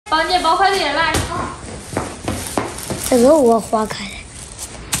帮姐包快递来。这个我划开的。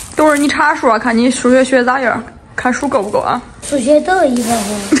等会儿你查数啊，看你数学学咋样，看数够不够啊？数学都100分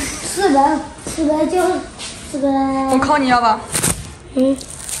，490。我考你要吧。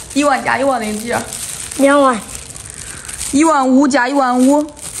1万加1万等于几？2万。15000加15000。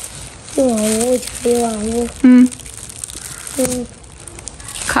15000加15000。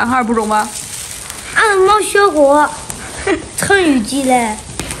看还是不中吧？俺没学过成语记嘞。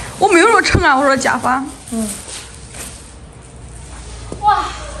我没有说乘啊，我说加法。哇，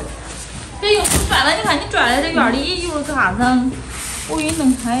这又转了，你看你转来这院里又是个啥子？我给你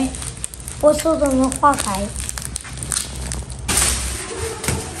弄开。我手都能划开。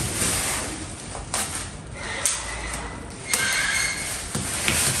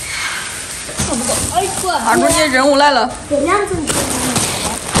够不够？哎哥！二猪姐任务来了。这2层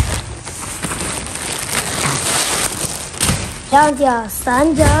2家、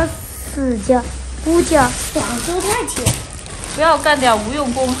3家、4家、5家，双手抬起。不要干点无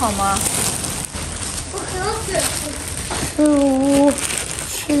用功好吗？15、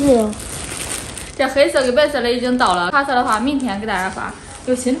16。这黑色跟白色的已经到了，茶色的话明天给大家发。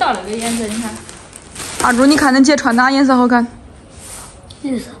又新到了个颜色，你看。二猪，你看恁姐穿哪颜色好看？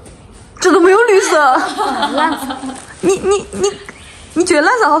绿色。这都没有绿色。蓝色。你觉得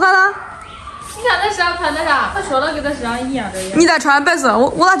蓝色好看啊？你看他身上穿的啥？他说了跟他身上一样的。你再穿白色，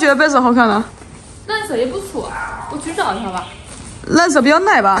我咋觉得白色好看呢？蓝色也不错，我去照一下吧。蓝色比较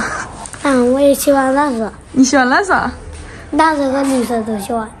耐吧？我也喜欢蓝色。你喜欢蓝色？蓝色和绿色都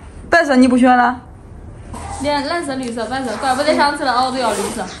喜欢。白色你不喜欢了？连蓝色、绿色、白色，怪不得上次了都要绿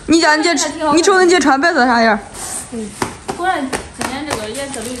色。你家你姐，你瞅恁姐穿白色啥样？果然今年这个颜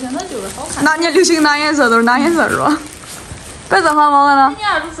色流行的就是好看。哪年流行哪颜色都是哪颜色是吧？白色好吗？呢？你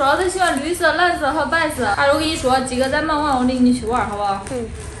二猪说他喜欢绿色、蓝色和白色。二猪跟你说，几个咱忙完我领你去玩，好不好？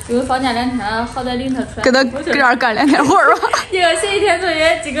因为放假2天，好歹领他出来。给他搁这儿干2天活吧。一个写1天作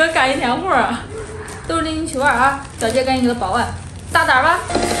业，几个干1天活，都领你去玩啊！小姐赶紧给他包完，打单吧。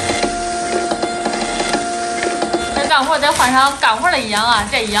这干活得换上干活的衣裳啊，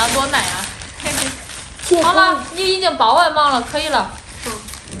这衣裳多耐啊！好了，你已经包完忙了，可以了。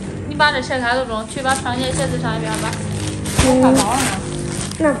你把这拆开都中，去把上件鞋子上一遍吧。我快包完了。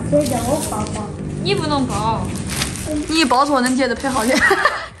那别叫我包包。你不能包。你一包错，恁姐就赔好去。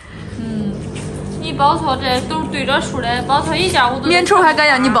你包错这都是对着数的，包错1件我都。免仇还敢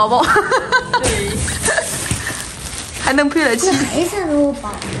让你包包。对。还能赔得起。黑色的我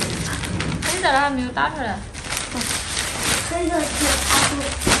包。黑色的还没有打出来。黑色就打出。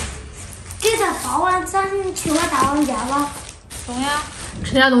给他包完，咱去我大王家吧。中呀。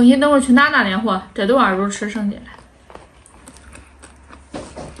吃点东西，等会儿去拿点货，这都二猪吃剩下的。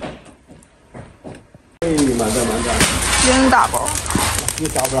哎，慢点。1大包。你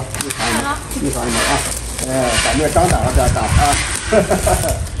找不着，你放一下啊。咱们长大了再打啊。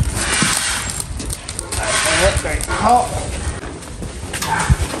对，好。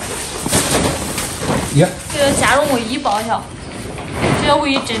耶。这个加绒卫衣包一下，这个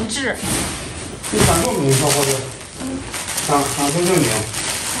卫衣真值。你上多少小伙子？上多少年？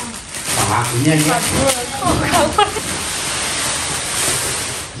上1年级。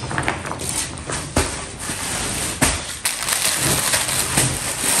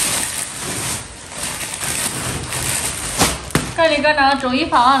这里搁这终于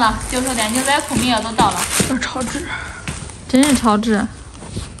放完了，90点牛仔裤名额都到了，这是超值，真是超值，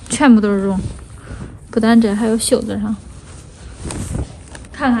全部都是绒，不但这还有袖子上，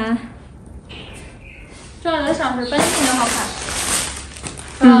看看，这样的上身本身就好看，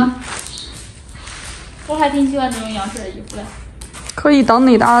是吧？我还挺喜欢这种样式的衣服的，可以当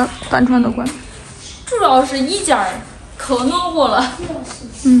内搭单穿都管。主要是一件儿可暖和了，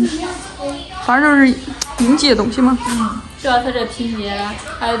反正就是应季的东西嘛。主要它这拼接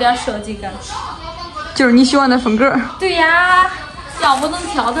还有点设计感，就是你喜欢的风格。对呀，要不能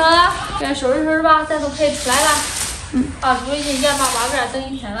挑它，给它收拾收拾吧，咱都可以出来了。二猪已经研发8个，等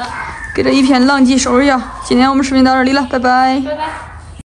1天了。给这一片狼藉收拾掉。今天我们视频到这里了，拜拜。拜拜。